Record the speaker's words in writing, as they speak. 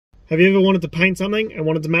Have you ever wanted to paint something and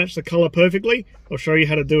wanted to match the colour perfectly? I'll show you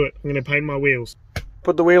how to do it. I'm going to paint my wheels.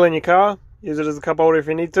 Put the wheel in your car, use it as a cup holder if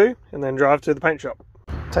you need to, and then drive to the paint shop.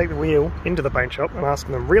 Take the wheel into the paint shop and ask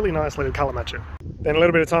them really nicely to colour match it. Then a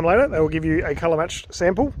little bit of time later, they will give you a colour matched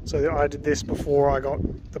sample. So I did this before I got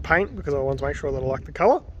the paint because I wanted to make sure that I like the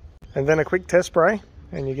colour. And then a quick test spray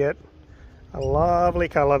and you get a lovely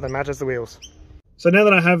colour that matches the wheels. So now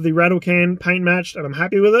that I have the rattle can paint matched and I'm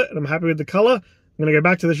happy with it and I'm happy with the colour, I'm going to go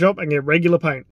back to the shop and get regular paint.